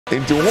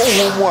Enti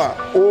honhom a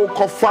o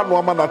kofa no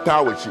ama na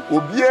tawachi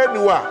obi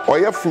anu a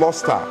oye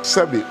floster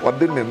sebi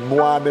ode ne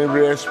noa ne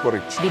rare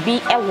spirit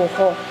bibi ewo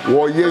ho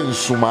wo ye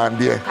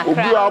nsumande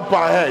obi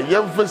apa he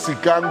yemfa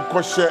sika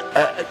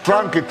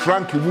nkɔhye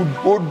trunk mu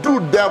odu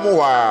dem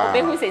wa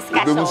behu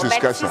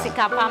sika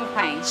sika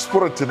pampan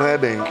spirit na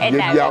den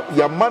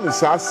ya man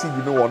sa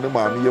seed no won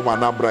ma me yema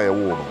na bra ye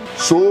wo no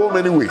so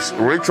many ways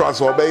rituals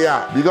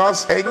obeya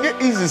because enye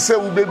easy say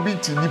we be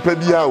beat nipa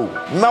bia o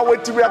na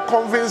weti we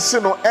convince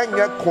no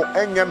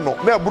enye no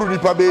na buru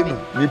nipa be nu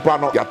nipa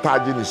no ya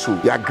taje ni so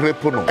ya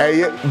grip no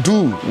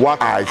do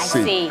what I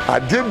say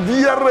ade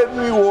biara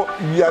ni wo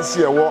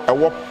wiase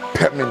ewo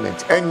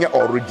permanent enye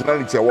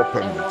originality ewo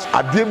permanent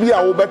ade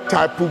bia wo be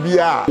type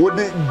bia wo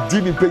de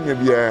di nipa nya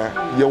bia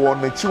ye wo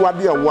na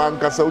chiwade e wo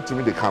ankasa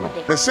utimi de ka no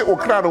ne se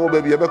okra no wo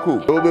be bia be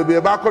ko wo be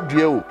bia ba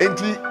kodua o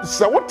enti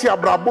se wo te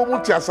abrabo mu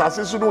te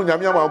asase so no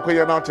nyame ama ko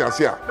ye na te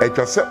ase a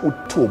etwa se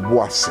uto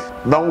bo ase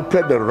na wo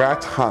pay the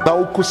right hand na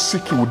wo ko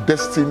seek your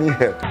destiny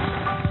help.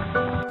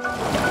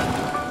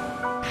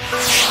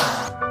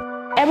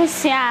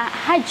 Ebusia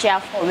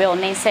Hajia4real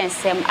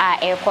nensensem a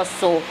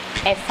ekoso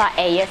efa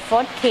eye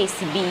fraud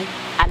case bi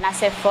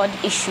anase fraud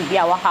issue bi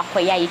a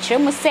wakakoya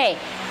yikyeremu se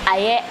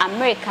aye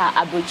America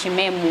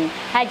abrochimemu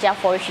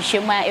Hajia4real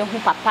hwehwemu a ehu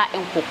papa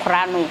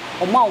enkokora no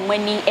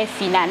omani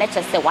afi na na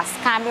kyese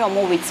wascam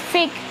omo with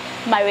fake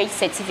marriage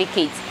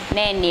certificate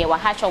na ene wa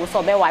ha cho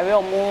so be ware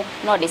omo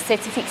no the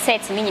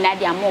certificate ni nyina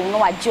de amom no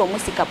waje omo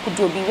sika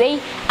pudu obi wei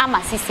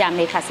ama sisi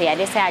America se ya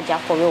de se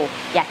Hajia4real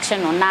ya kye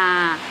no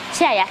na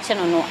chia ya kye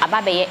no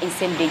ababe ye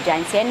insem de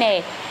janti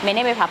ene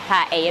meneme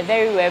papa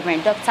very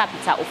reverend Dr.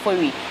 Peter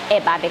Ofori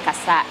ba be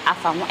kasa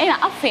afamu ena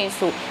afen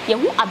so ye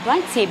hu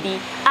abrante bi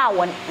a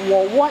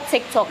wo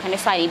TikTok ne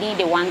so a dey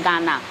the one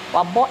Ghana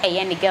wa bo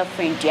ne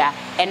girlfriend dia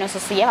eno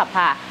so ye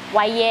papa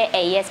wa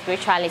ye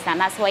spiritualist and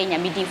that's why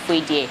nyamidi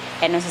fuedie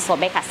eno so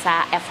be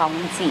kasa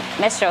afamu ti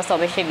mestre so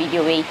be share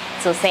video we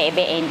so say ebe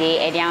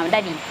ende am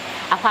daddy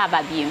apa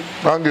ababium.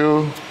 Thank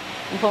you.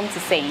 To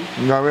say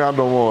nyame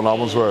adomo na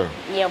mo so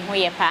ye hu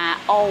ye pa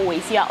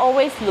always you are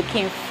always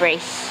looking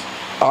fresh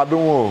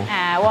adomo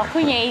wa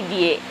kunya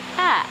idie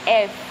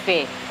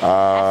efe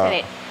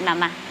asere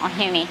nana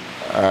ohene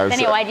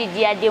tani wa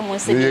didi ade mu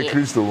se ye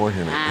Kristo mo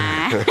hene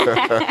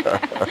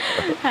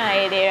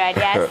ai de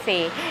radio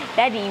say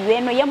daddy we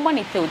no ye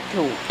monitor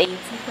to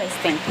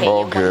 80% pay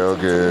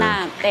okay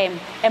na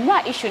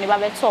emra issue ni ba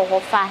beto ho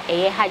fa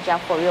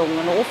Hajia4real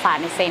no wo fa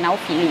ne say na wo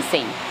feeling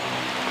say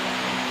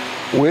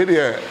we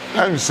there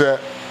am say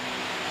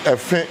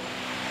efe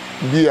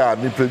bia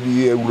nipa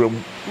bi ewuram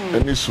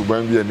ani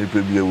suban bia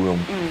nipa bi ewuram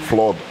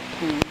flood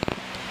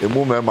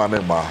emu mema ne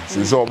ma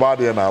since oba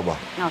de na aba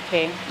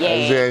okay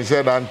yeah and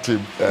said anti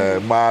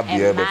ma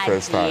the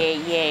first time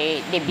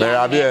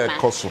yeah they are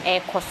koso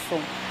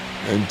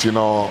and you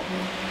know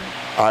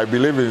I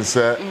believe in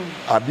say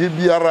ade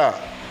biara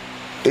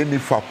eni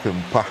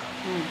fapempa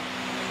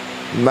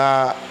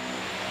na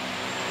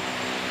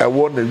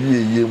ewo na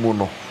wieye mu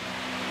no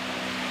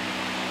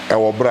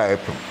ewo bra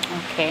epem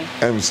okay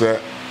em say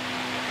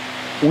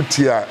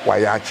utia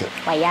wayache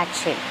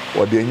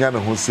wode enya ne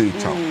ho sei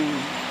cha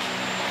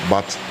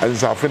but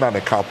as afina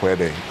the cap where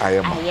they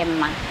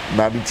ayema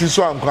na the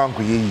tiso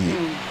anko ye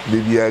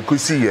the bia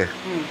kosi ye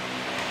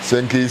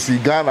senke si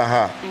Ghana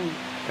ha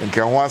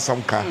nke ho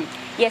asam ka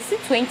yes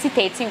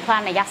 2013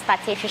 kwa na ya start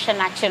hwehwe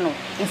na channel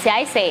nti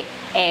I say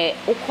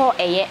ukọ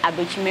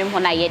abechimem ho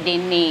na ye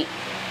den ne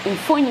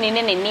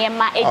mfonyine ne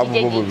niema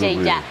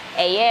ejijejija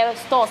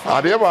stores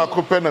ade ba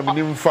ko pe na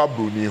minim fa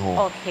bruni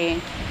ho okay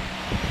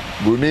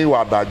bruni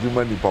wa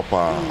dajuma ni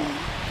papa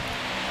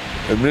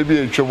maybe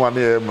a chuma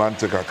near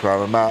Mante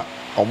Kakra na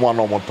omo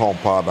na omo ton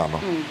powder no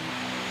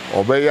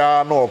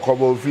obeya na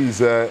okobo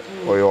fees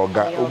or your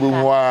guy obi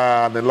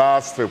the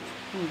last trip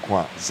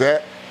kwa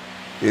say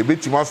a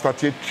bit must start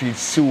to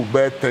see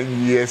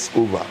 10 years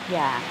over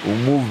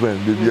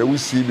movement baby we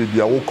see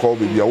baby I will call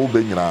baby I will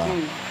be nyina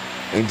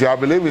and I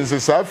believe in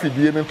say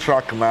afidie ne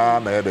track na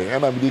ede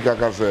na bi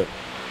kaka say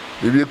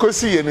bibi ko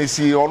si ye ne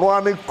si ono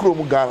ane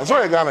krom Ghana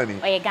so ye Ghana ni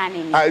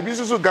ah bi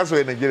so gas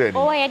we Nigeria ni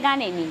ye Ghana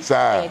ni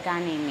ye Ghana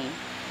ni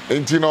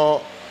enti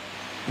no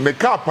me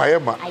cap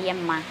ayema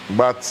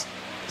but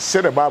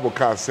say the Bible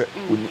can say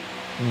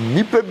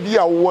nipa bi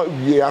a wo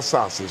wie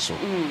asase so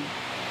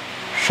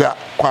hwa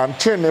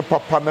kwante ne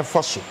papa ne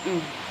fa so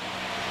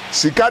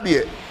sika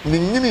de ni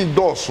nyini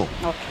doso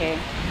okay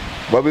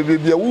ba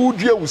bebe wo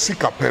dua wo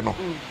sika pe no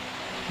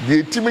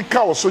de timi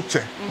ka wo so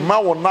che ma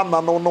wo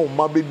nana no no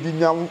ma be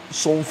dinya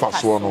so mfa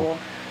so no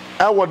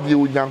e wo de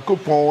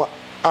onyankopon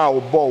a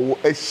wo bo wo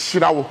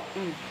ahira wo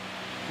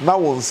na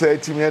wo nsa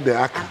timi de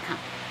aka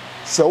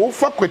se wo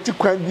fa kwati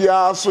kwan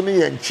bia so ne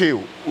yenche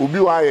obi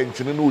wa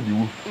yenche ne odi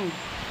wu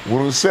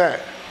wo se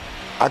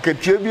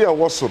akatua bi a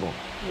wo so no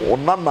wo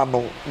nana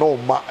no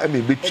ma e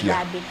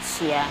betia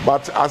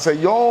but as a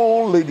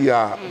young lady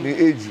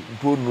the age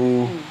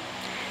no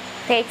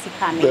 30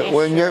 coming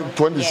when you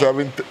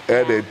 27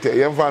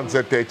 you fan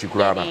say 30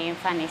 kurana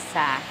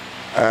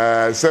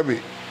sebi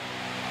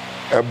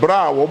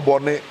bra wo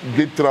bone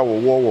gitra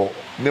wo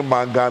ne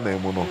manga na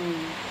mu no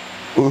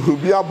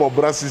obi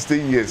abobra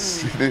 60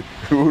 years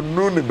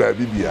unu ne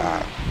baby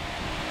bia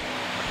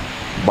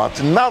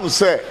but now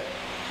say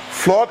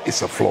flood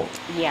is a flood.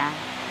 Yeah.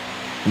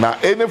 Now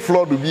any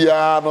flood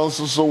bia no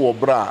so wo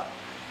bra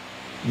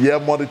ye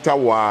monitor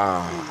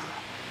wa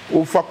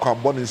ofa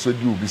kwambon so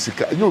di obi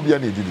sika nye obi na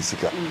edi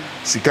sika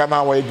sika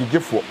na wa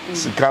egigefo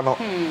sika no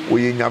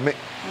oye nyame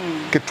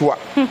ketwa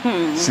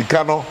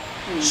sika no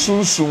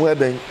sunsun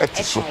eden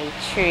etiso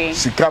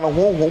sika no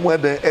honhom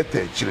eden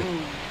etachire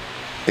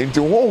enti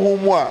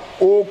honhom a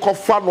o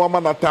kofa no ama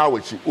na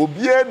tawachi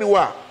obi ani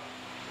wa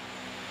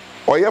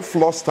oye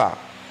floster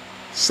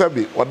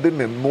sabi ode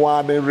ne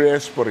noa ne rare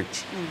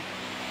spirit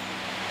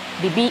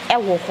bibi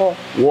ewo ho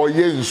wo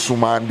ye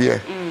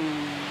nsumande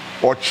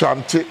o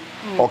chante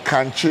o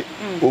kanche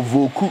o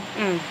voku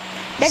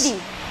daddy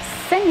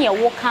send your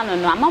work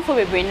on no amafo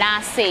bebre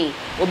na say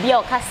obi a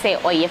o ka say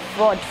oye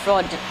fraud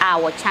a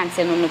wo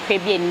chante no no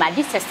prebie ni ma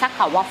dis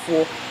saka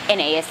wafo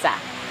ene yesa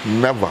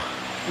never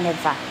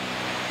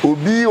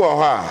obi wo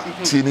ha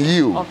tini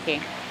yi o okay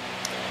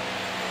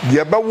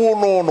ye ba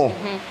wo no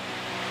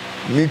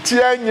ni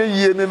ti anya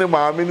yie ne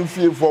maame no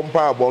fie fo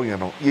mpa abon ye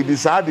no ye di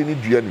saade ni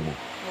dua ni mo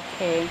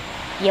okay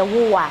ye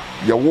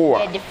wo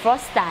the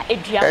froster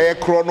edua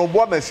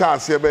kronobo na sha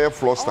ase be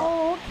froster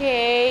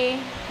okay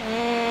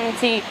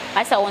see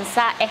asa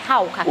onsa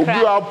how kakra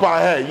obi apa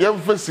he ye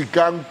mfa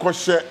sika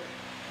nkɔhye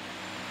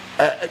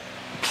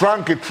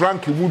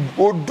trunk mu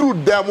odu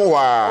dem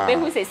wa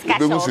obehu se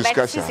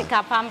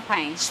sika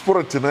pampan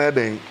spirit na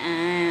eden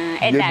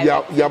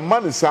ya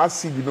man sa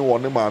asidi no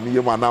woni maame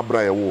ye ma na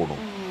bra ye wo no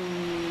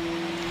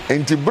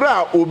enti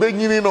bra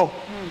obenyini no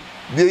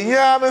de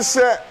nya ne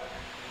se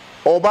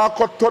oba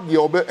koto de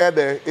obe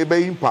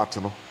ebe impact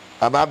no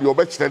ana de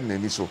obe kire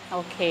nani so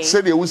okay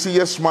say de wusi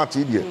ye smart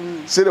de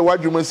say de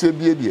wadwuma se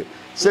bie de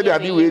say de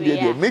ade we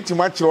de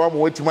metima kire wa mo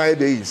wetima ye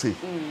de yi say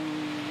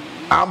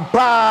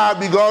ampa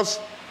because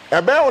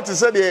ebe what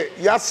say de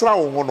yasra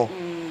wo no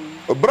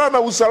bra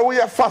na wusara wo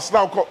ye fast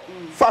now ko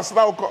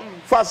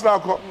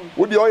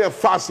wo de o ye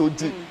fast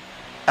oti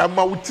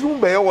ama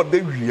wutirum be ye wo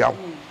de hwia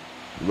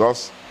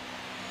because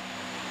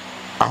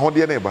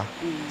ahode na eba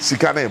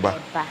sika na eba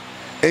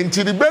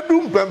enti di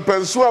bedum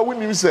pempenso a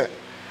wonim se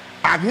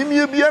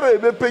ahenie biara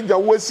ebepegya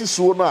wasi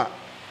so no a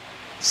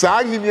saa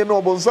ahenie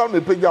no obonsam na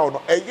epegya wo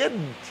no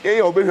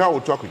eye obehwa wo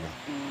to akonya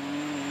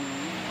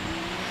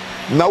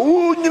na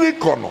wo nyiri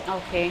kono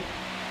okay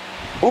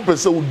wo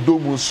pese wo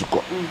domu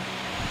suko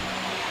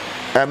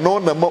eno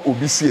na ma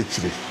obi si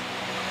akire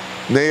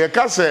na ye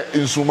ka se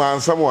nsuma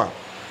ansam a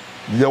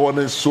ye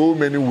won so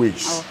many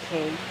ways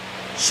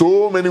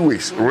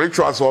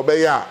rituals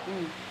obeya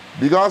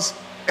because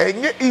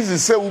enye easy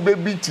say we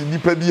be ti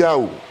nipa bia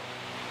o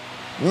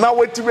na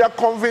weti we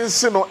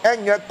convince no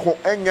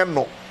enye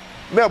no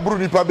na buru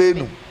nipa be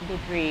nu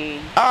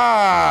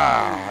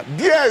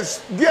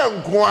dear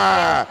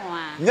nkwa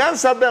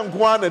nyansa be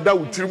nkwa na da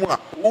wutirimu a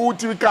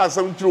wutiri ka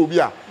asam tiri obi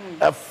a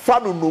fa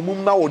no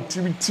nomum na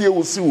wotiri tie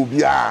wo si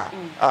obi a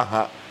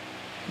aha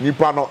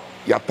nipa no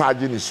ya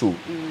taje ni so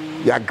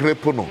ya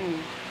grip no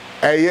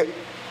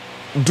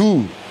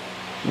do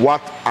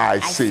what I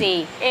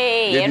say.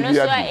 You know,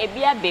 so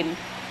a bim.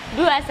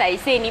 Do as I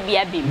say, ni be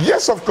a bim.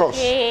 Yes, of course.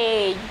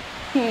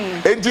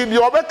 And in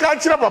your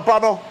catch up, papa,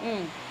 no.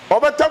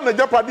 Over time, the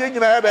Japanese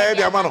in a head,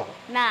 amano.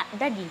 Now,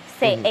 daddy,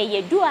 say,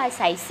 you do as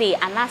I say,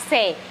 and I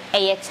say,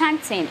 a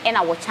chanting, and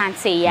I will chant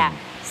say, ya.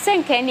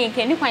 Send can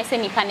you find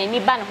any pan any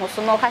ban who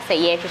so no has a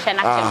year to shine.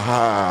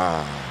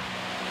 Aha.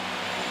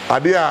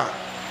 Adia,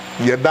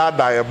 your dad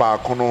die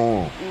about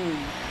Kono.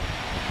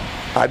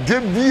 I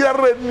did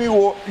biara ni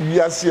wo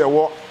wiase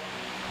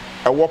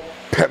ewo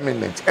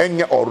permanent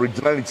enye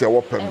originality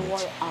ewo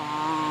permanent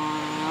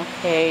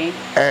okay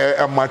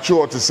a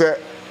mature to say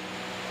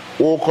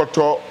wo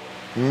koto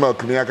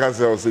milk ni aka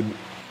say o say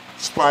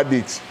spa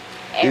date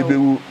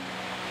ebewu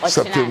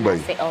September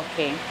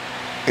okay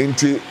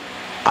enti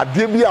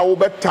ade bia wo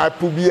be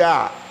type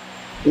bia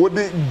wo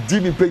de di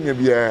ni penya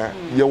bia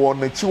ye wo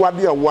na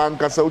chiwade a wo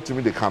ankasa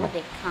utimi de kano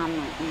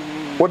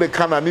wo de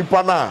kana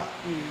nipa na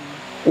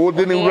o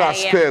de ni wura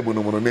spare bu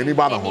no mo na ni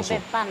ba na ho so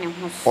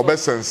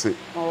obesense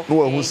no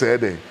wa hu se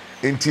de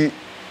enti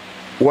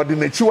wo de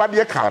na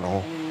chiwade ka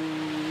no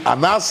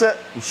anase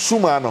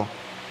suma no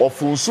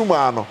ofu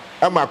suma no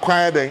e ma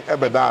kwan den e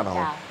beda na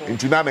ho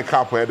enti na ne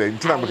cap e de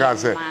enti na me ka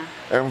se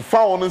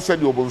emfa won se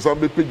de obonso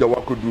be pagya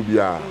wakodu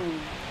bia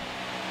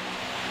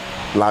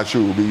la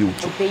show be you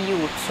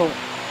so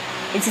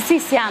enti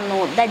sisi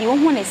ano daddy wo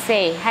hu ne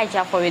say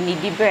Hajia4real ni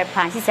di bre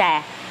pan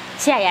sisi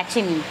chia ya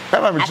chini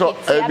ena me so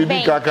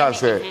bibi kaka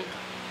say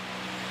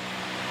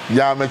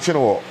ya me chini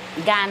wo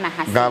Ghana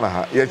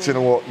ha ya chini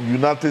wo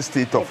United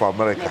States of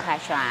America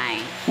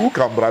who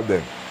can brand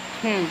them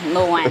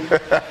no one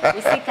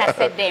we see ka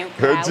say them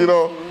you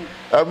know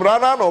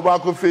emrana no ba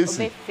ko face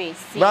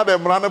na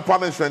dem rana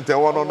punishment e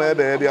wono na e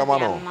de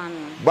amano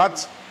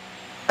but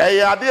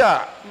ade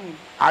a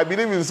I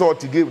believe in so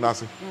to give na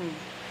say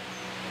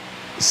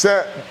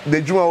say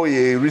the juma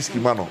we risky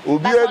man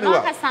obi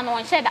anyway but no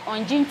no share that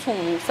on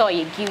jintum so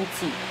you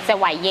guilty say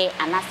why ye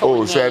and so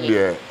oh say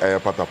there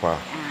patapa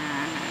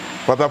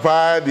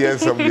patapa the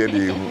some there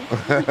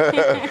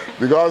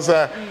because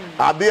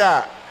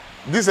adia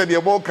this is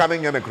the more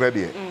canning and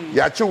credit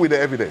you are with the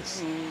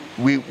evidence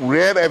we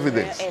read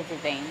evidence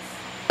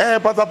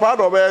patapa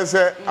do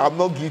say I'm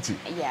not guilty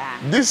yeah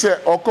this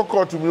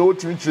okoko to me o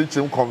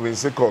tin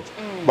convince court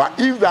but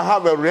if they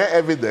have a rare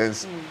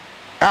evidence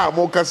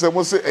mo kase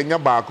mo se enya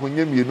baako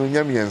nya mienu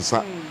nya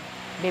miensa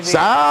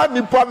saa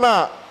nipa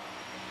na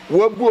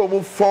wabu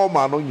omu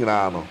forma no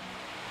nyina no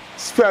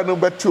spare no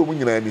betu omu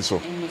nyina ni so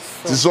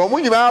ti so omu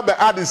nyina be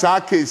add saa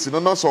case no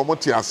no so omu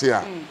ti ase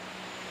a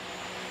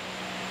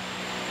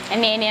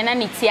ene na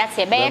ni ti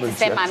ase be ye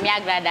se mami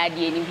agrada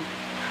de ni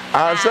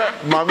bi se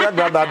mami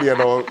agrada de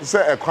no se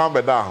ekwan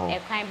be da ho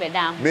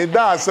me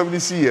da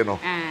 70 ye no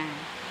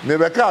me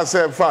be ka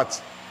say in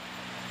fact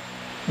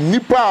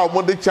nipa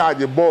mo de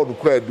charge board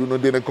kwadu no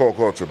de ne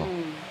court no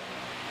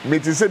me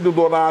ti say do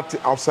not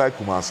outside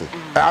Kumasi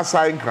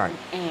outside crime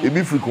e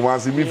be free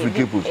Kumasi be free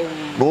people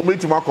no me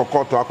ti ma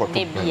court akoto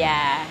de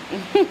bia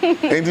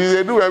and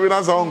they do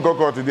evidence on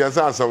court dey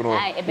say asem no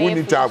we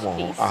need time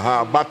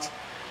but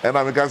and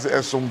I can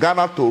say some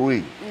Ghana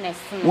Tori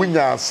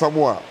wunya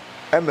samoa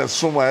and the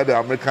summer the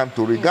American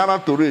Tori Ghana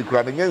Tori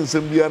kra de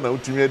nsem bia na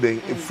utumi dey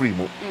free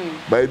mo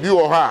by di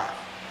o ha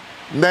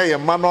na ye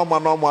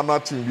mano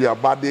tin bia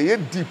but dey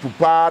deep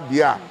pa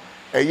dia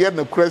eye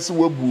ne kresi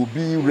wabu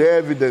bi rare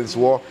evidence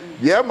wo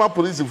ye ma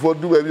police for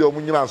do we o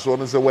munyina so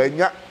no say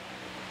wanya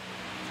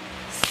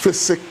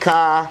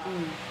physical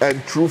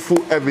and truthful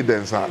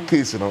evidence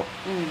case no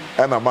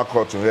and am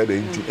court here the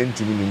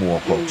intimi mu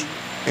court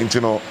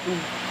intino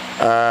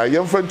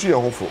yem fantu ye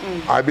hofo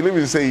I believe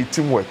in say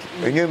teamwork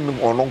enye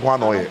ono kwa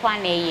na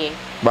oye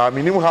but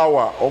minim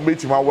how o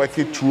betima work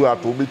it through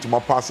at o betima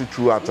pass it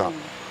through at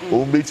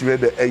o betima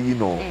the ayi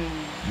no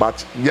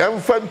but yem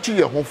fantu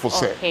ye hofo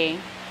say okay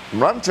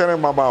Rantere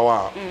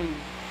mabawa.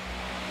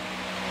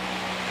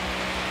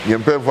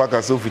 Yempe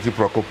vaka so fiti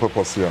proko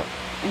purpose here.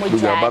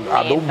 But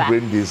I don't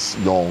bring this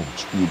young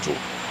you to.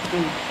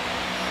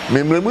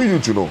 Memremu you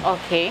to know.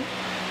 Okay.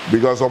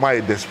 Because of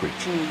my desperate.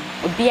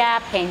 Obia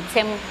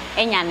pentem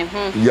enya ne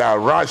ho. Ya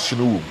rush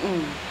no.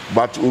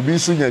 But obi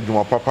so nya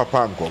dwuma papa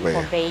anko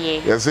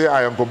be. You say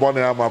I am born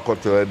am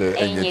akoto the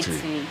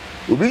enyetri.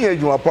 Obi nya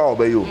dwuma pa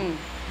obeyo.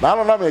 Na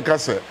no na me ka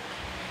say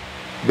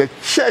the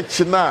church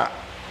na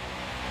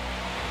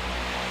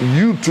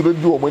you to the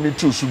do many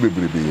too so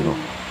bebrebe you know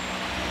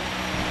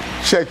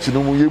church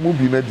no mu yemu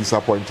bi na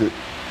disappointed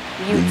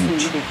you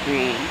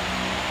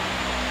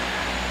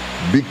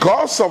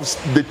because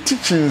of the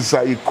teachings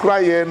I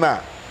cry na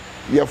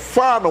you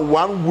found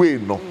one way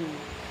no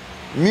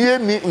nie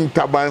ni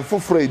ntaban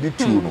foforo edi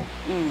tu no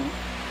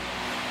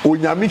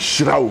onyame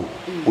hyirawo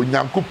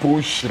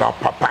onyankopon hyira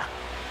papa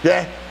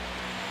yeah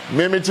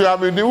me ti am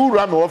the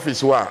ura me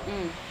office wa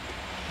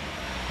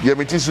ye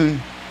me ti so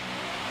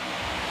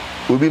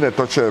Obi na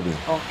touch me,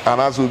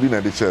 and as Obi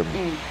na the chair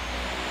me.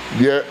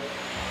 Yeah,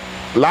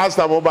 last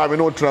time Oba me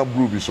no Trump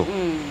group so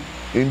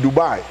in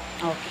Dubai.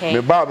 Okay. Me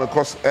ba me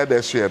cause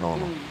head share no.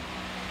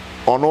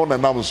 Ono na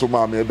nam so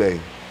ma me dey.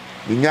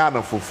 Me nya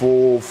na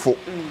fofo.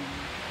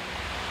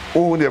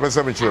 Oh, ne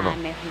pesa me chire no.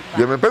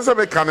 Ye me pesa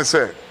me kan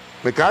say,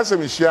 me ka say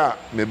me share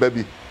me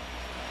baby.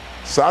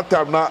 Sa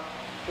time na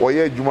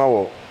oye adwuma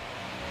wo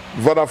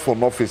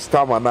Vodafone office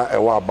time na e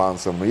wa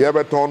abansem. Ye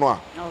beton no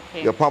a.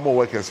 Okay. Your palm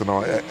workers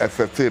no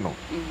effetino.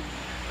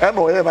 And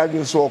no e na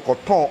gin so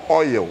cotton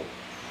oil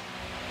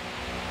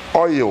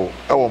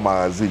e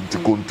magazine to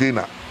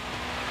container.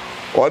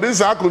 Or this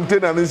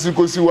container ni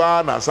sikosi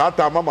wa na sa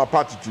ta mama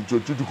party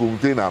to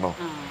container no.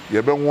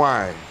 Ye be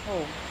wine.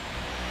 Oh.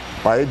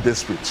 By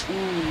desperate.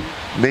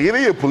 Na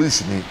ye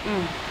police ni.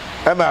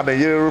 And na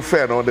ye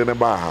refer no de ne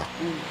ba ha.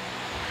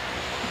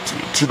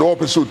 To the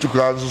episode to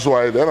kan so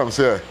I then I'm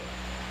say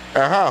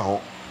ho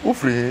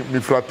ufri mi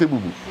frate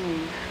bubu.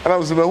 And I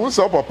was who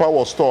saw papa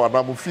was store and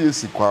I'm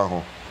fierce kwa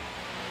ho.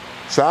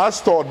 So I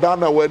store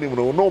down a wedding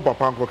no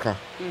papa nkoka.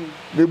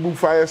 They book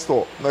fire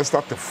store, let's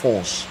start the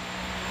phones.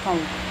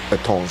 A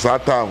ton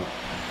that time.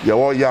 You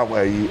all yam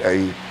a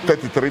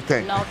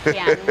 3310. No,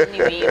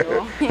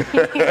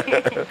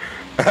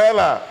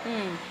 Hela.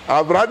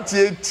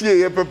 Abrantie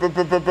tie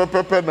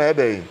pepe na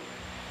day.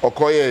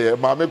 Okoye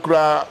mama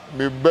kura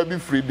me baby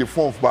free the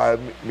phone by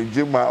me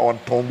jima on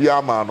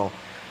tombia mano.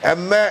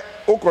 And me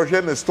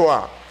okohwe ne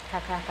store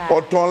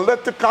Oton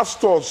electrical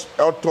stores,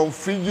 oton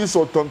fridges,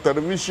 oton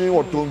television,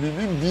 oton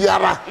bibi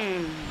biara.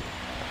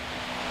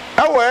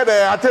 Ewo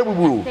ede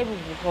atebubu.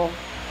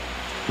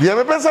 Ye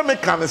me pesa me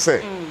kan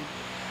se.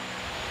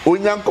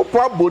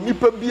 Onyankopon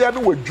abonipa bia ne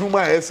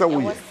wadwuma ese wo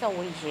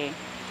ye.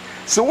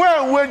 So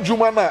when we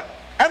dwuma na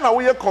e na wo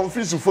ye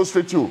confuse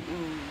frustrate you.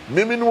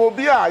 Mimi no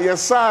obi a ye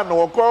sa na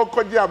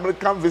okokoje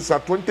American visa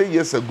 20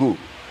 years ago.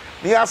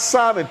 Ni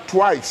asa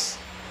twice.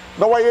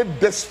 Na why you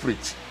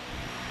desperate.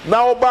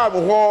 Now, Bob,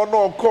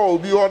 no call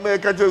be on a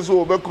catcher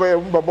so, but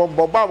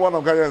Bob one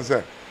of Gayan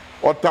said,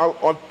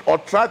 or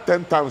try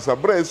 10 times a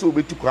breast so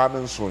be to come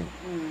and swing.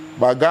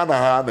 But Ghana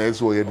ha na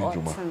eso ye ni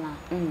juma.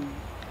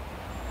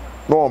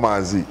 No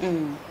manzi.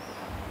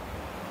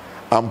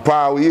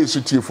 Ampa we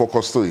yesu tie for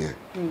costo ye.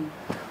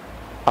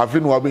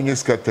 Afin wa bin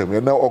skatem ye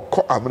na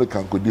okọ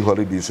American go di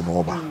holidays in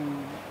oba.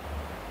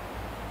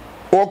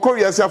 Okọ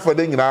yesa for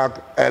den nyina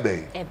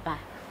ede. Eba.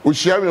 O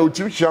share me o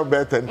ti share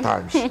be 10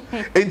 times.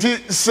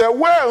 Enti se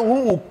we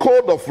who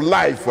code of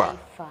life.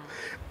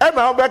 And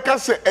now beka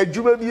se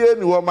adwuma bi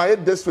eni ho ma ye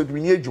desperate bi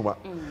ni adwuma.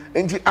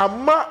 Enti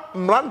ama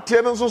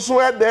mrante no so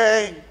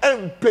ede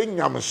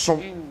empenyamso.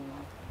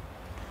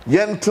 Ye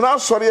ntra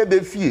sori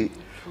de fie.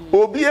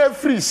 Obi e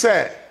free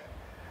say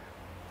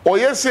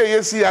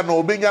yesi ya na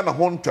obenya na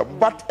honta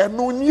but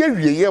eno nye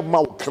wieye ma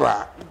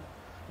okra.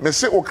 Me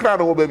se okra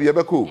na obabi e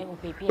beko.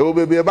 E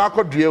obabi e ba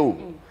kodue o.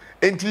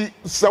 Enti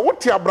se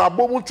wote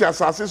abrabo mu ti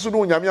asase so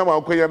no nyame ama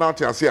okoye na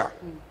ate ase a.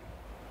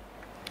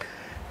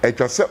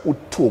 Etwa se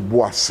uto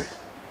boase.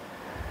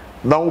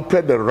 Now pay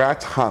the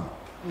right hand.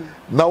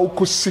 Now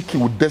go seek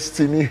your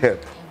destiny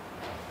help.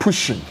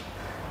 Pushing.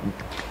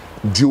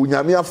 Di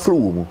unyame afro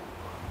mu.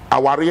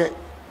 Aware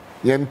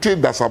yente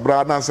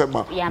dasabra na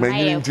sema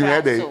menyi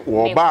ntine de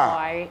wo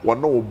ba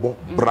wono wo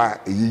bra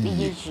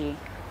eyi.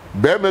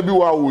 Be ma bi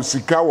wa wo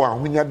sika wa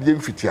ahonya de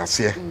mfiti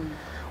ase.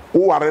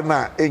 Wo ware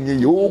na enye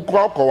ye wo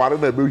kọ ware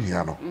na be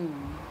hia no.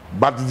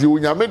 But di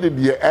unyame de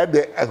de e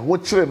de ho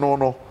kire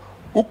no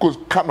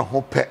uko ka na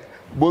ho pe.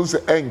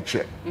 Bonse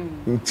enche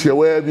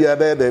ntiawa bia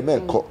de na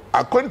ekọ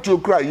akwantu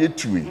okra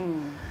yetuwe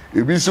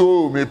ebi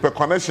so me pe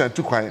connection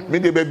to kwan me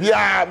de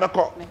bia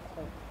mekọ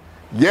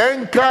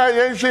yenka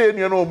yenhwe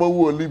enu na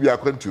omawu olibia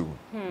akwantu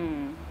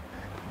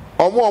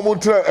omo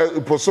tra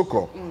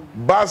posoko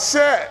ba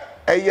se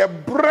eye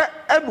bre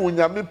enu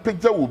nyame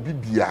pegya wo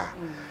bibia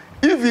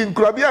even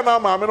krabia na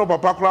maame no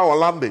papa kra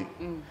Orlando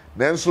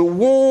nanso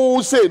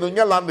wo se no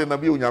nya land na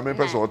bia onyame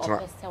pese otra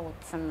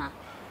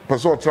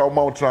pese otra o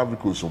ma otra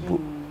because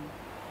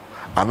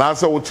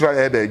anasa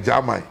wotra e de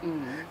jamai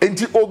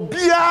enti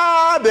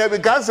obia de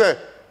because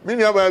me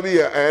nya ba bi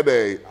e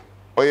de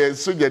oye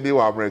soja dey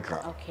wa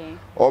America okay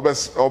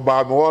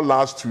oba me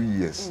last 2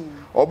 years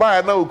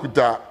oba na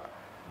okuta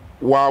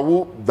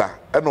wawo da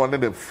e no ne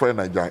de friend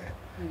ajai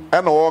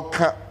e no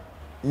oka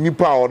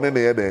nipa one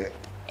ne ye de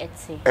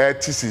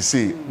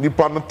TCC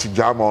nipa no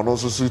tijama ono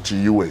so to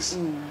US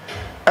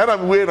and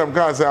I'm waiting am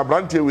ka say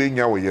abrante we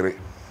nya wo yere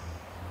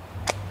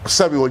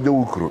sabi onye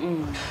wukuro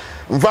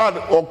in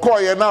fact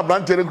okoye na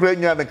abrante ne kura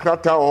nya ne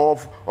krata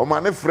of o ma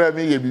ne frɛ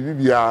me ye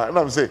bibibia and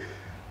I'm say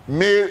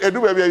me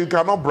edu baby you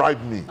cannot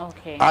bribe me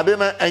okay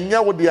adena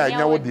enya wo dia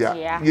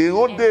ye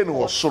o dey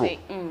no soro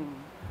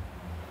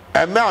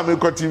and now me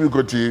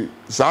koti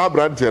sa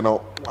abrante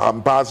no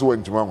am pass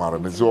when to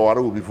nware me so ware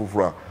obi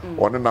fufura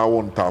one na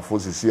won tafo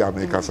sisi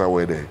America sa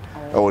we dey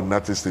e won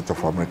United States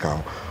of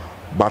America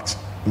but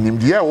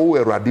nimdia wo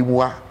erade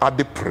mu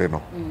ade pre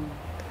no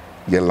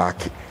ye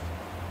lucky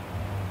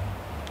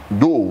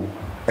do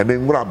and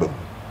then grab him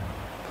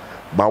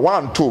but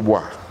one two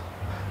boy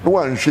no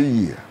one hwe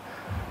yi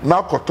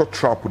na koto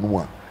trap no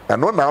one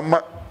and no na ma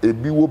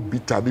ebi wo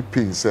bitter bi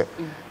pain say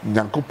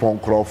nyankopon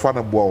kro fa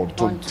na bo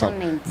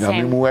ontontan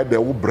nyame mu e de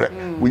wo bre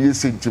wo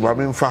yesinti ma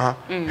me mfa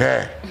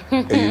he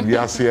e wi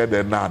ase e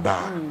de na da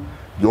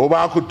yo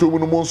ba akoto mu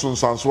no mo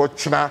nsonsanso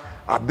kina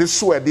ade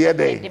so e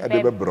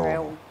de be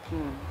bro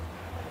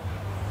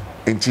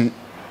enti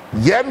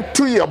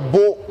yentu ye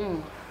bo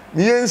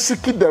yen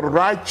siki the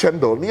right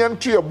channel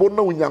yentu ye bo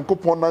na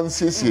nyankopon na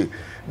nsiesie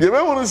de be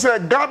wonu say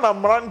Ghana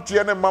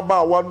mrantie ne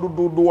maba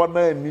wandudu na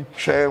ani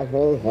twen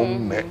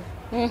honhom ne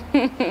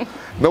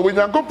na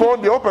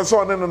nyankopon de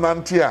person ne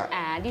nante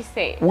a this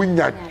say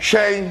winya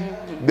twen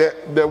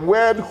the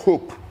word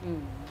hope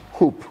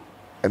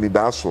and it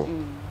also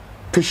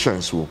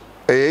patience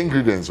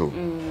ingredients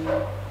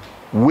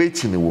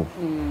waiting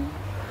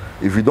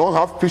if you don't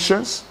have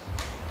patience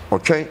or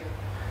twen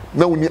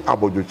na woni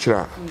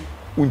abojochira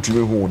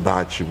untime hu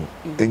daachi mu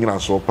enyina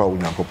so pa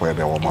unyankopon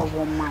de woma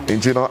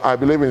enti no I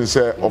believe in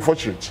say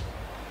opportunity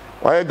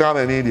why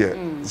Ghana need here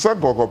say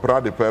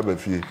kokopra de pa ba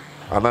fie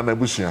anana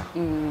busia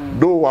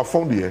do wa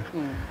found here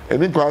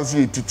eni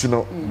kwansi etiti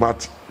no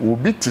but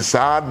obi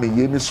tisa na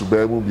ye ni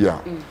suba mu bia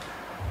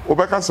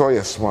obeka say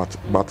you smart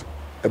but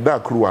da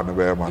kru an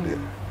be ma de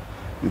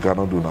you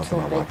cannot do nothing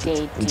about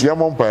it nti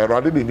amon pa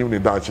erade de nim ni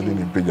daachi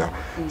ni pija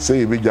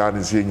say e be ja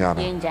ni say nya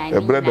na e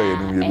brother ye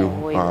ni ye be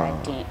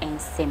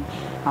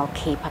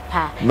okay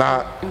papa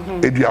na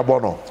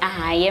eduabono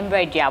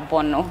yembre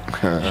eduabono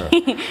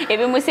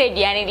ebi mu say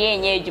eduane de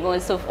enye edwuma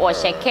so o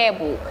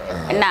shekebo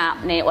na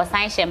ne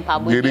osan shempa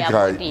bo dia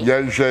body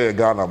ye hwe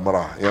Ghana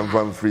mara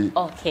yemfam free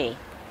okay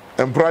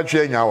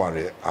emprache nya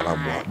ware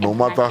alabo no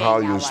matter how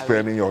you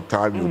spending your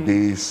time your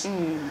days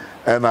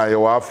and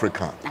your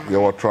African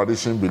your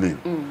tradition believe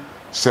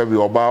say we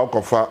oba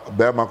okofa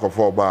be ma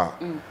kofa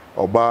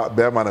oba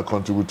be ma na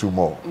contribute to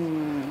more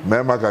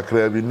mema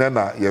kakra bi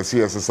nena yesi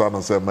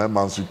no say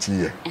mema nso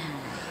tie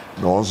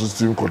no nso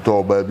steam koto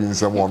oba bi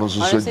nsem wono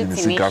nso so gini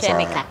sika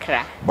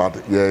sa but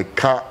ye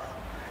ka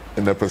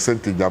in the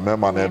percentage a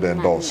man and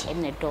endorse.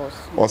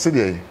 Or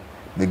say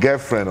the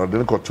girlfriend or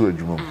didn't go to a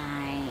jum.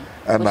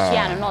 And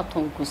I not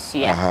on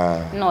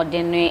Kusia, no,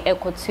 then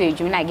echo to a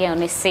jum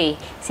again, say,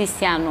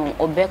 Sisiano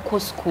or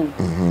Beco school.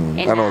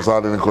 And I was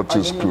out in go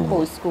to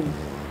school.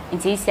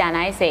 It is and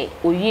I say,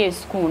 O year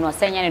school or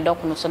send any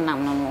documents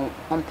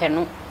on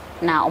Peno.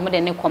 Now, I'm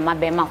going to come my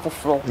bema for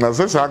floor. Now,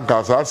 since I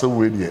got us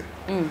away here,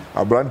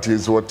 a branch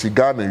is what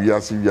Tigana,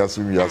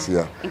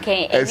 Yasia.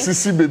 Okay, a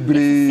sissy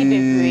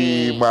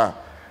baby, ma,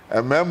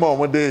 a member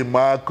one day,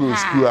 Marco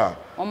School.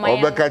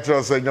 Or catch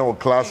us and your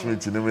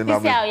classmates in the winter.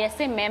 Yes,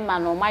 a member,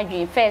 no, my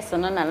dream first,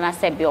 and I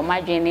said, be on my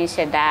dream,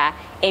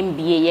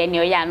 MBA, and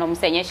your yanom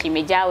saying she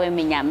may jaw and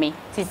me,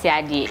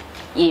 Sissy,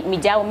 me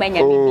jaw many.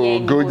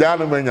 Go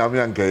down and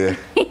Yami.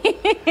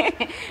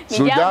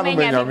 So, down and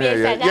Yami,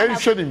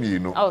 yes, shouldn't me,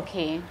 no.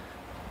 Okay.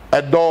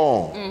 A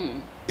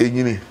dawn,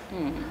 Egini.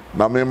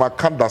 Na me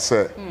makanda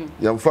se,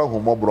 yamfa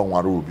humobro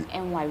warubi.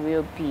 And why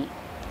will be?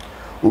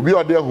 Ubi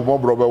or dear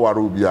humobro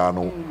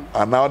warubiano,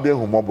 and now dear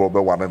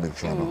humobro one and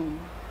channel.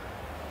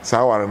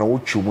 Sawa na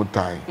wuchu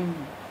mutai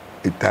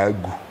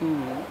itagu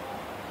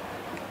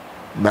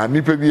na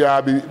nipa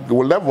bia bi the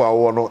level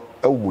awo no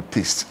e wo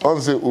taste on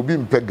say obi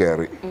mpe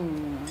gari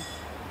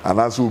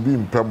anaso obi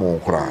mpe mo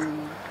nkra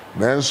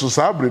na enso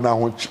sabre na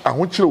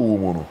ahokyere wo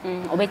mu no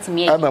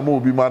obetimi ana ma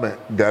obi ma na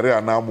gari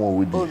anamo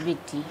wodi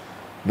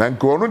na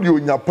nko no de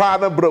onya pa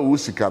na bra wo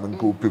sika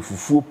nko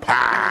opefufuo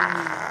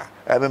pa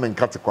ene ne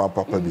nkate kwa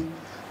papa bi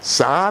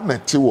sa na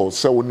ti wo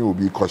se wo ne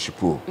obi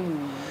koshipo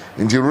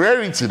in the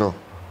rarity no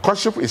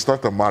courtship is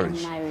not a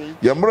marriage.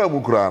 Yamra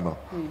mukurano.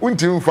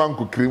 Untim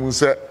fanku krimu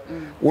se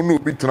unu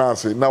bi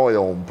transe na wa ya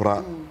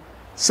ompra.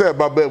 Se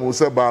baba mu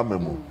se ba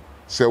memu.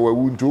 Se wa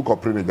wuntu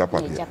kopre ne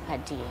japade.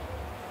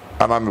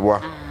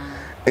 Anamwa.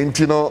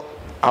 Entino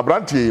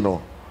abrantie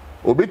no.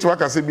 Obi twa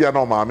kase bia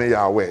na maame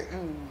ya we.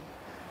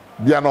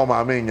 Bia na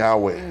maame nya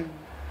we.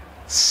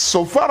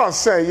 So far as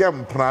say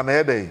yempra na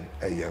eden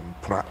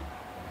yempra.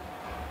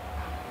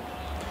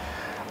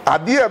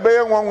 Adi ebe ye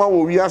nwanwa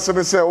wo wiase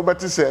ne se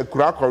obeti se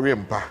akura akọwe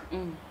mpa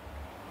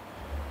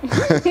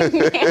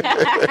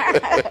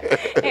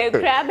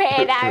akura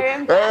be da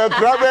mpa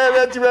akura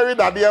be ti be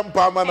dade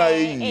mpa ma na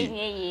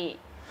yi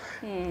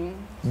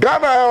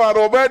Ghana wa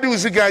obedi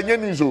usika enye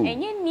news o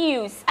enye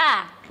news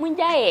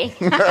munjaye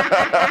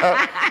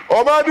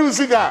obedi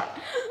usika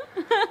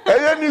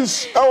enye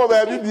news awo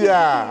ba bi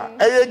dia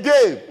enye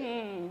game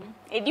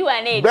edi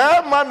wa na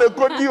be ma na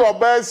kodi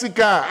oba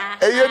sika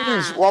eye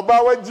news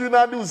oba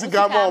wagina di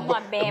sika ma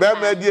be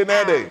ma die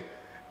na dey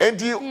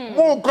enti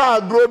mo ko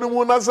agro ni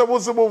mu na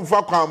sebo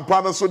mfa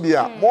kwampa na so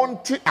dia mo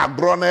nti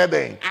agro na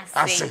dey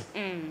ase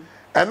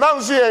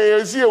enam so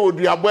ye si e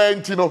oduabo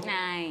enti no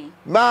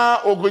na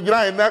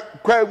ogogina na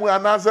kwa mu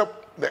anase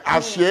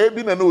ahye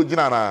bi na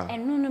ogina na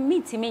enu no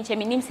meet me nche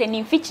nim se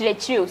nim fichire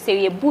chiro se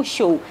ye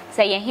busho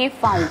se ye he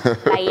found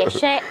la ye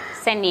hwe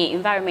seni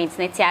environment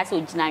na ti ase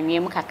ogina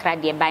nwiem kakra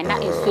de by na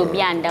ensuo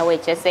bi anda we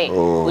che se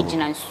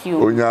ogina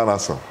nsuo onya na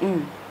so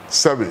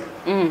sabe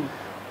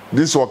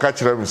this waka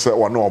kire me se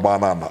wona oba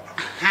na na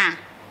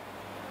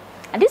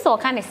this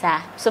waka ne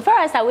sa so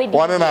far as we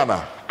wona na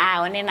na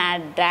wona na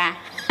da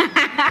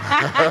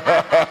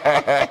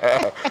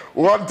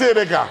what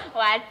deka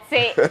what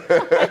say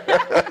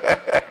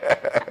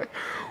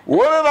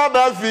wona na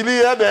da fili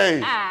e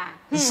dey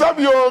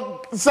sabio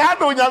sa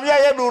do nyame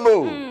aye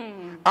no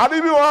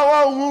Abi bi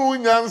wa hu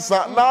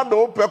nyansa na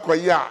do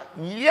pekoya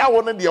ya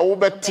wona de wo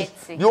beti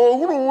de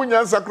ohuru hu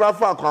nyansa kra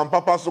fa akwan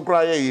papa so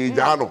kra ye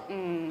ja no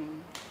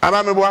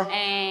ana me boa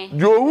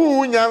de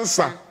ohuru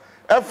nyansa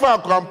e fa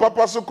akwan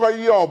papa so kra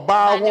ye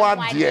oba ho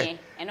ade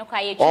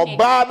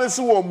oba ne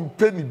se wo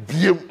mpeni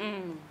biem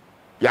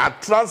ya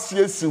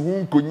trasie si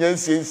hu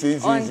nkonyansi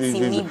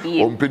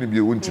o mpeni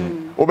biem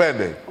untimi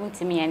obende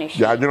untimi ya ne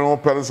hwe ya dwene ho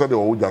pere so de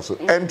wo ja so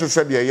ente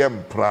se de ye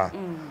mpra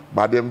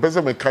ba de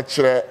mpese me ka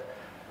kire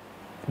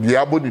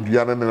Diabo di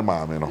diana ne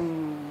maame no.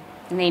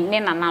 Ne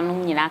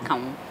nananum nyina ka ho.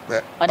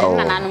 Ode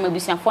nananum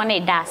abusuafo na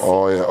eda ase.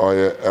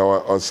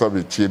 O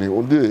sabi chini.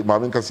 Onde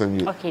maame ka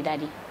sanyi. Okay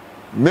daddy.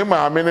 Ne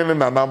maame ne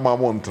nanam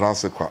maamo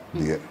ntrase kwa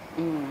de.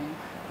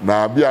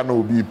 Na bia na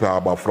obi pa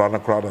abafra na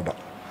kra dada.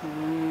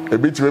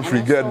 Ebiti we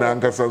free girl na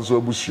nkasa nso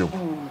abusuam.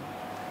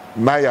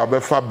 Na ya be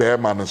fa be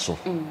ma ne so.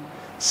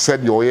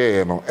 Said your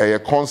ye no e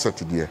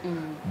concert de.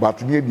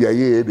 But near the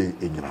aye de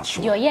enyina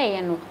so. Your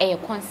ye no e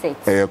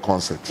concert. E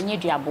concert. Near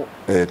duabo.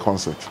 E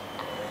concert.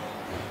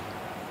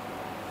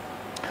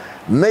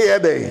 Na ye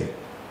de.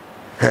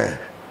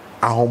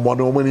 Ahomo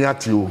no mani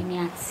ati o. Mani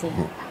ati.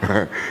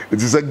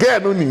 It is a girl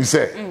no nim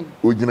say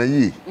ogina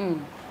yi.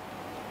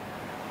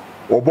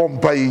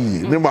 Obompa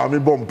yi, ne maami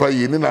bompa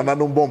yi, ne nana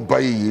no bompa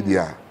yi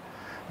dia.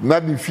 Na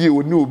di fie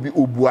oni obi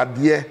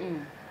obuade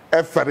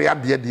e fere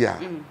ade dia.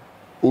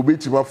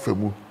 Obetima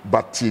famu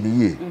bati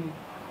ni ye.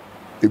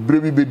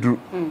 Ebrebi bedru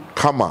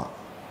kama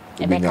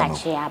ebinyano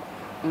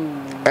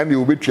ene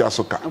obetua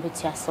soka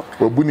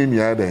obuni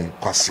nia den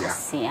kwasia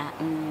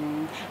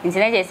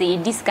ntina je se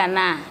diska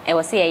na e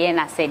wo se ye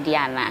na sedi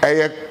ana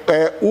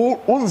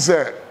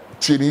unze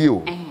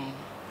chiniyo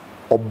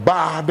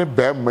oba de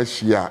be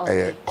machia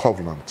a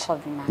covenant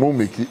no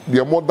make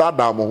the mother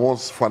da mo ho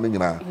fa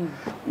nyina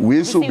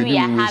we so be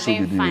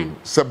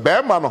se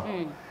be ma no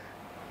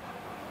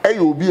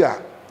obi a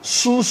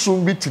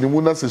sunsun bi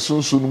tinimu na se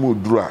sunsun mu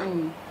dura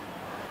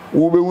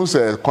wo be hu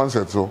se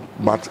concept so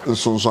but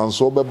sunsun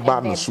so be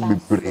ba no so be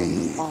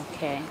pray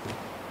okay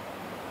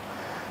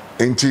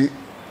enti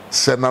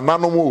se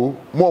nanano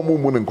mo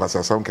mu ne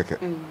nkwasasam keke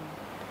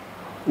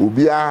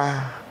obi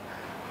a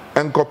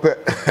enkope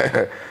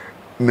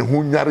ne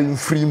hu nyare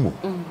mfiri mu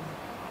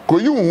ko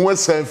yi hu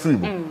asan mfiri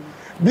mu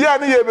bia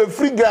ne ye be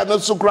free guy na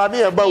sukra ne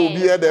ye ba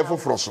obi e de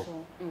foforo so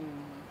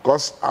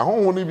cause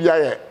ahonho ne bia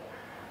ye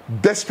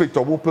desperate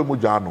obo pe mu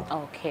jano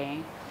okay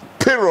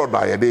period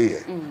a ye de ye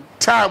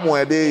time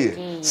we de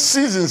ye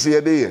seasons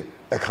ye de ye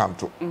e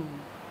kanto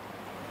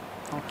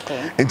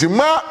okay enti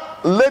ma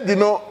lady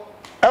no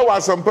e wa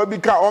sampa bi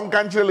ka on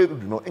kan chele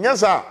no nya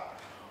sa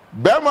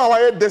be ma wa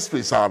ye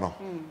desperate sa no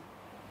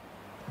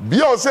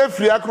bia o se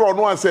free akro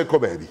no ase ko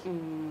ba bi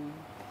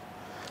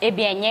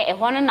ebienye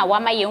ehwo no na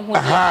wama ye hu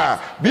dia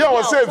bia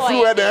o se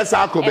free we dey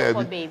sa ko ba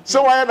bi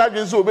so wa ye na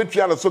dwen so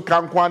obetua no so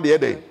kan kwan de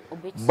dey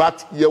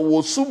but ye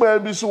wo suma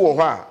bi so wo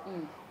ho a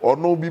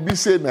ono bibi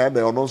se na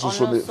dey ono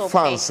so ne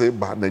fancy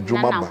ba na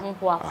djuma ba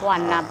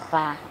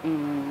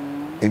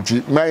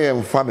enti ma ye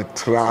mfa ne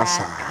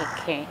trasa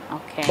okay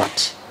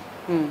but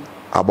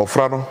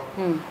abofra no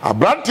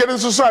abrantie ne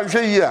so so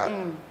anhwe yi a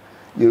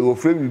ye wo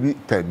free bibi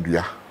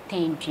tandua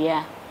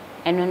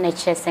eno na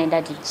che sen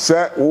daddy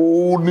se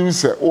o nim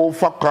se o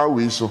fa kwa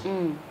we so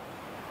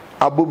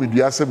abo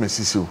medua se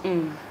mesiso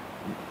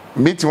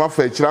meti ma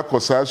fa kira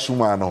kosa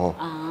suma no ho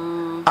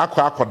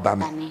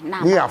akodane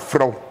ni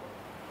afro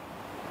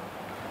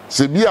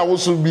se bia wo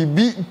so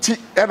bibi ti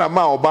ena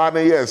ma oba na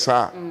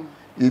yesa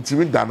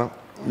yetimi dano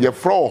ye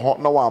fro ho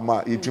na wa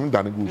ma yetimi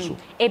dano gu so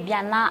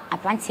ebia na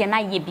aprantie na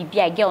ye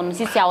bibia girl no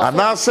sisi a wo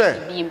ana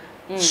se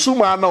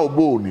suma na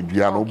obo ni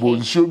dua no obo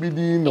nsuo bi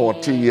di na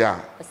ote ya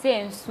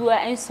se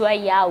nsua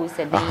ya wo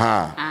se de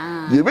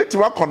ye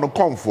betima kono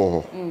komfo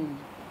ho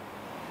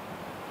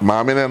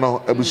maame ne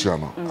no abusua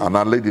no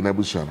ana lady na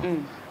abusua no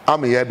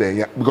ama ye den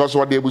ya because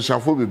what the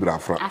abusua fo bibra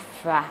afra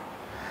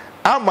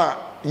ama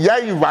ya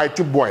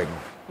invite boy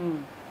no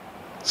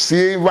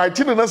si invite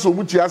na so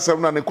muti asem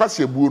na ne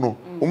kwase abu no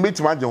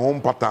umbetima je ho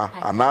mpata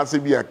ana se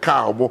bi e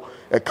ka obo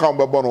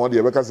bebo no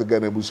de be ka se ga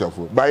na abusua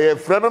fo ba ye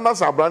friend na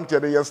sabrante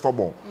de yes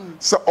stubborn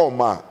se o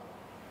ma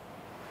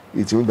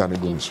itimi dane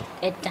guni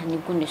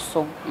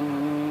so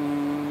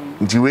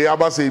nti we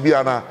abase bi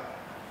ana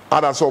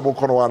ada so obo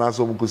kono wana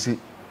so mukosi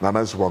na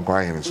na so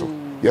kwankwa hin so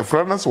ye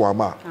friend na so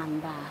ama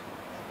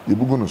ye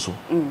bugunu so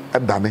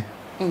edane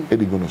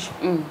edigunu so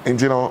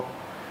nti no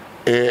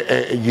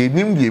ye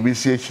nim de be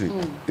si akiri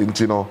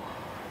nti no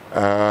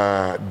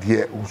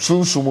de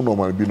sunsum no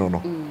ma bi no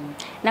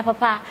na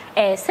papa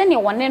se ne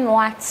wone no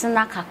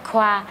atena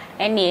kakra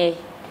ene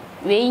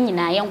we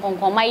nyina ye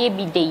nkonkoma ye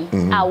bidei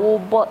a wo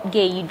bo ge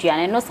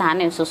yiduane no sa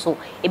na nsoso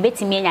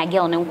ebetimi enya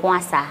girl ne nko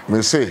asa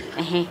me say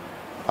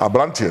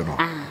abrante no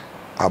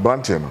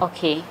abrante no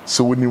okay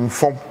so woni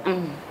mfom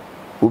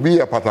obi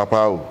ya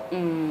patapa o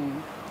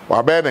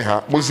wa be ne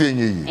ha mo se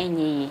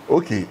enyi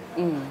okay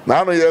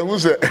na no ye hu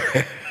se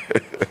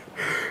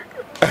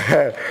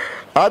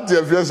ati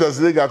fiasa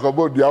se ga ko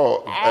bo dia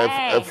o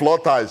floor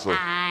tiles o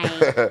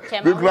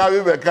bi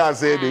grave be ka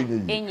se de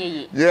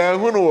enyi ye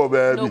hu no wo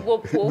be bi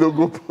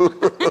dogopo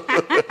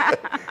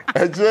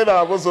ejwe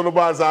na bo so no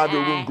ba sa de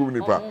ogunkum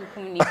nipa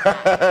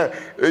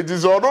it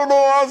is ono no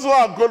aso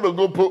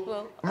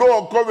akologopo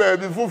no ko be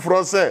bi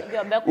fufuro se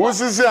wo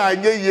sisi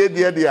anye ye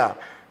de a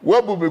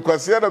wabu mi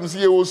kwase adam se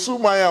ye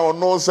osuma ya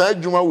ono sa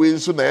adwuma we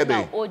nso na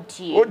ede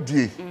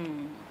odie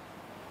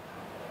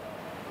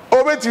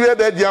obeti we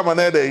de dia ma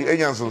na ede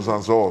enya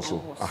nsonsanso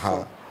so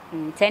aha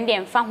tende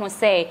mfa ho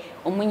se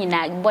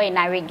omunyina boy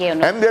na reggae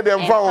no ende de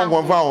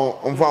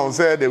mfa ho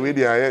se de we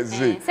dia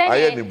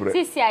aye ni bre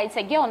sisi a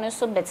ite girl no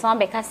so betan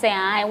be ka se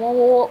ai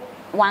wo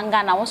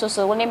wanga na wo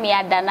so wo ne me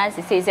ada na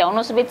sisi se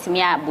ono so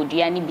betimi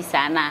abodua ni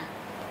bisa na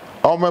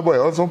oh my boy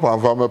also pa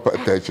me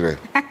techere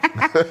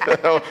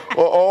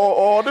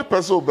oh the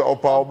person be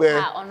opa obe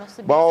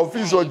ba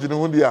office ogini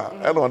hu dia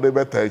e no de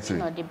be techere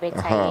no de be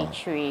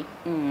techere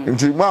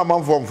nti ma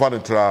for mfa ne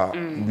tra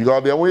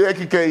because de wo ye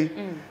kikei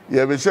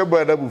ye be she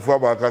boy da bufu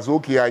aba ka so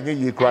okay anye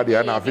ye kra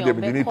de na afi de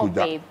be ni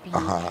kuja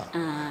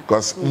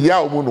because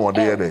ya omu no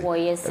de ye de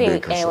boy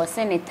say o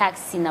se ne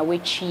taxi na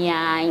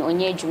wetwia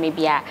onye adwuma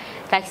bia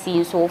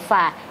taxi so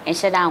fa en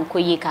she da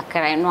ankoyi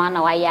kakra no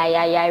ana wa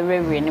ya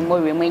rewe ne mo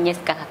remo nye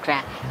ska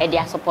kakra e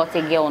dia support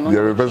girl no ye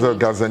represent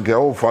Gazenke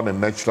all fun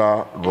and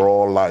natural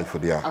raw life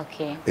there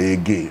okay a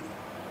game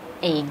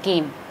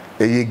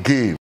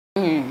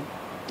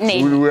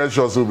ne we were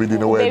sure so be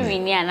the way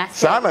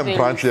sana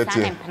mpranche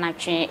tie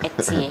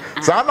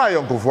sana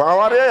yonkofo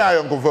aware ya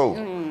yonkofo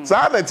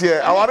sana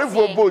tie aware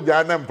fo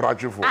boja na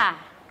mpranche fo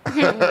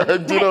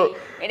you know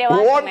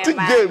what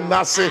game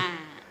na say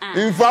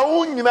Infa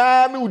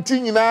unyina na uti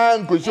nyina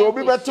nkohye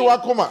obi bete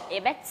wakoma. E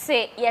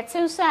bete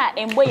yetim so a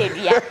embo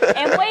yedua.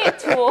 Embo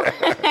yetuo.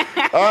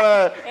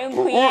 Ara.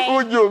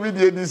 Uji obi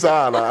die di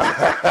sana.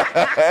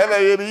 Ela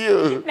yeri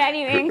yo. Na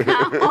ni menka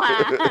ho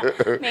a.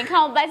 Menka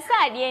ho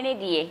basa de ne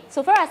die.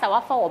 So far as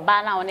awafa wo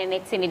ba na one ne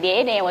ti ne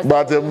de e dey was.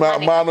 But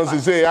ma no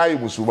say ayi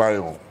musuban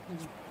ho.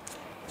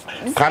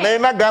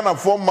 Kanena Ghana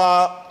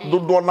forma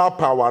dodo na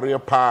paware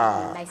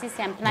pa.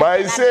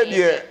 By say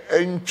the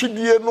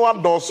enchidie no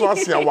adoso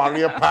ase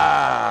aware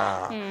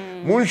pa.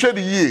 Munhwe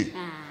de yie.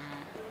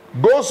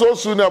 Go so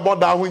soon about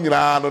that ho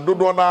nyina no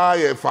dodo na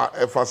ye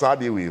fa sa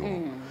de we ho.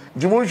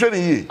 Di munhwe de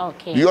yie.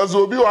 Because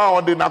obi wa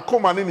ode na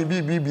koma ne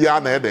bibia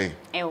na eden.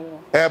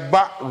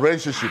 Eba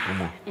relationship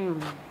mu.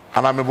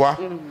 Anameboa.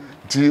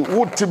 Ti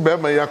wuti be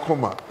ma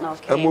yakoma.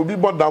 Em obi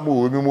bodam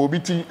obi mo obi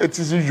ti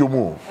etisi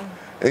jomo.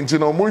 Enti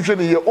no munhwe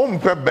ne ye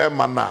ompe be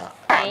ma na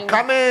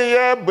kane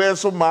ye be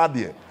so ma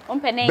de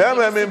be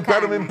ma me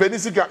mpani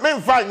sika me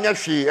mfa nya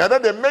hwe ede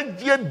de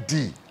megie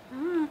di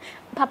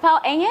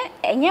papa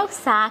enye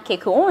sa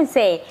keke won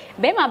say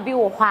be ma bi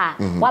wo ho a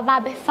wa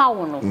ba be fa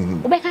wo no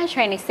wo be kan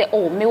hwe ne say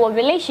oh me wo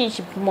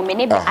relationship mo me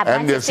ne be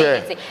abante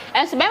say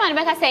enso be ma ne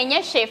be ka say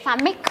enye hwe fa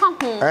me ka ho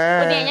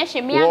wo de enye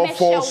hwe me a me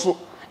hwe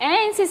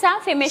ensi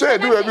sa fe me say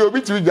do we obi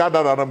ti ja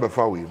dada na be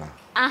fa we na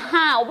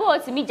obi o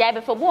ti mi ja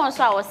be fa bo won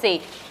so a wo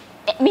say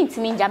meet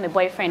me my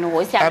boyfriend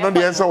was I know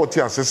the answer what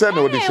you say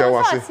no the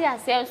shower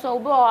say so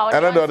bo I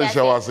know the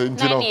shower say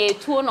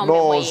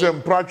no say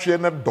prache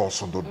na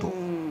doso dodo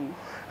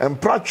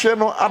prache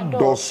no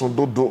adoso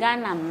dodo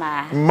Ghana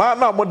ma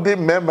na mo de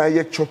mema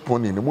ye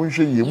choponi ni mo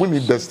nhwe ye mo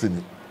ni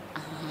destiny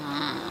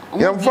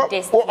yamfa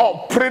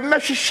o pre na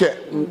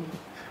hwehwe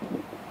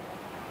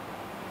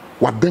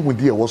wadam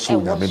di e wo so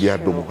nyame dia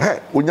dom he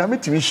onyame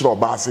timi hire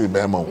oba ase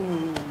mema o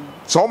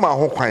so ma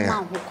ho kwan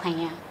ya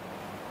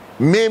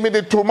me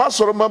de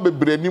tomasoro ma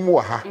bebranim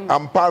wa ha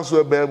ampa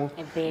so ebemu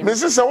me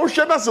se wo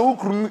hwe na se wo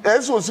kru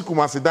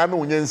esoosikumase da na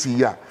onyansi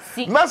ya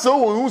na se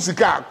wo hu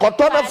sika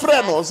koto na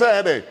frɛ no se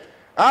ede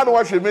a no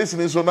wa hwe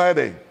mesini so na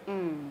ede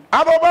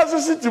ababa so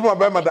sitimo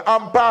ba ma da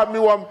ampa mi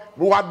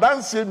wa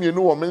danse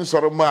mienu wo me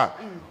nsoro ma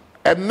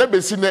enne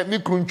besi na ni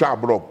kru ntwa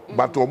abro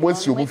but o mo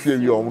asi o mu fie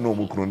wi o mo no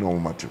mo kru ne o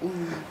mate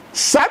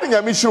sa de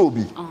nyame hye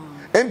obi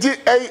enti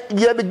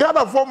ye de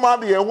Ghana forma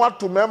de ye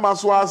wato mema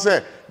so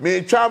ase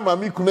me twa ma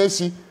mi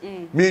kunasi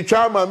me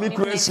twa ma mi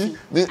kunasi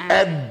ni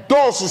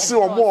edos si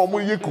omo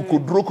ye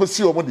kokoduro ko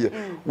si omo de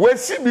we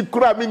si bi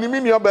kura mi ni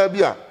mi oba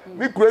bia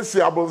mi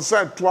kunasi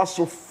abonsan to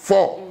aso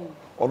 4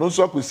 ono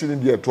so akosi ni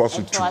de to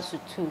aso 2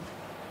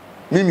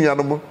 mi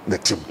nuanom na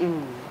tim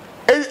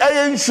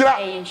enhira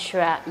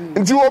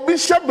nti obi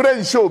hyebre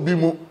nhye obi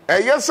mu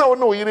eyese wo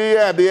na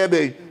oyire ye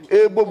de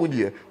ebo mu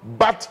de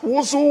but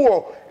wo so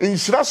wo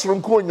enhira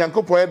soronko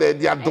onyankopon ye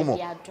de adomo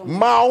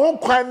ma ho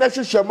kwan na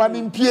hwehwe ma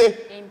ni mpie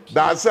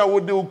da say wo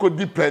de wo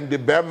depend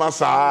be ma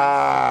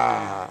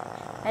sa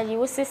ayi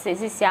wo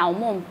sisi a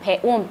wo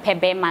mpe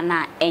be ma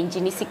na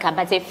engine sika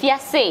but efia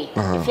say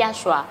efia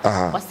so a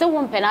wo se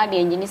wo mpe na de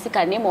engine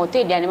sika ne mo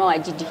to de ne ma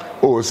wagidi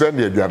oh send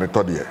de aduane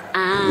to de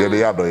ye de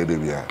ya do ye de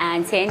bia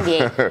send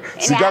de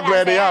sika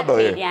ko de ya do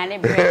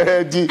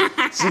ye di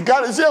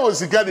sika se wo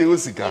sika de wo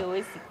sika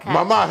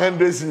mama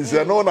 100 cents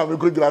no na me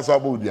ko jira so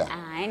abodia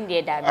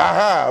ende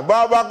da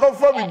baba ko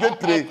fo mi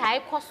jetre kai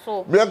ko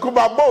so me ko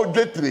baba o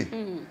jetre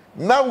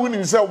na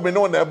wuni se me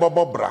no na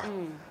ebobo bra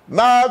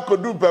na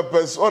kodu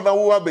purpose ona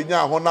wo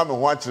abenya ho na me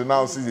ho akire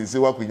na se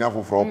wa kunya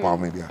foforo pa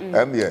me dia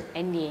ende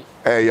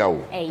yawo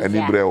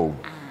eni bre o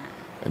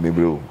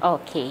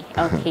okay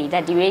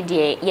that the way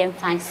the yen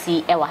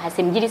fancy e wa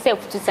hasem gidi se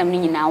futusam ni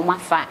nyina o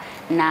mafa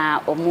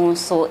na omo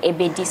so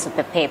ebedi so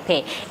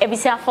pepepe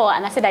ebisia for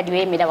and I said that the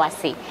way me da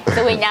wase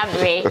so we nya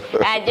bre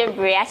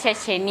bre a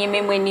cheche ni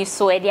memani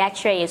so e de a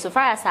kire so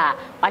far as a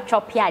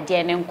watchop ya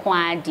de ne nko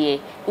ade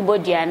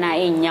ubodua na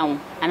enyawo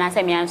and I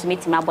say me am so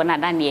metima bona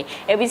da ne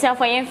ebisia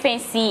for yen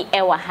fancy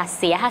e wa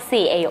hase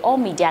e all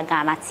media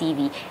Ghana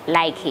TV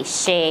like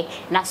share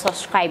na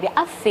subscribe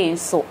afen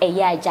so e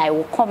ya jai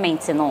wo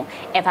comment no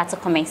ever to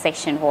comment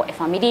section ho if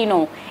amidi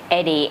no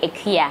e de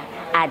ekia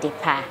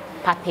adepa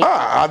papi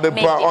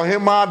adepa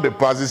ohima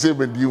adepa se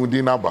be di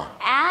udi naba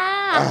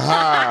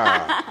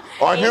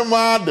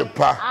ohima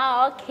adepa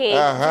okay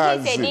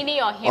say nini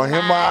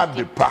ohima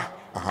adepa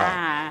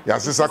ya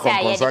sisa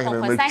konkonsa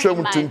hene me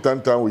twem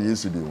tintantan wo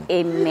Yesu di mu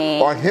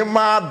amen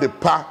ohima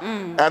adepa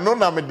eno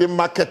na me de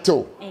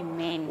marketo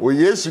amen wo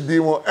Yesu di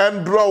mu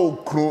endro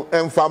okru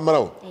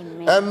enfamra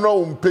enro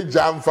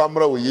umpeja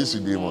mfamra wo Yesu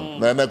di mu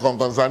na ne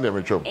konkonsa de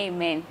me twem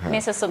amen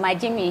me so my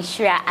Jimmy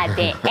sure at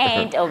the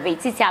end of it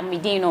titi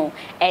amidino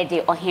e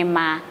de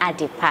ohima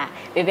adepa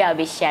baby I'll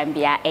be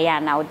shambia e ya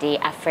na wo de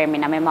afremi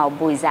na mema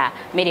obuza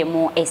me de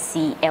mo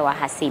esi e wa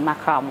hase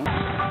makram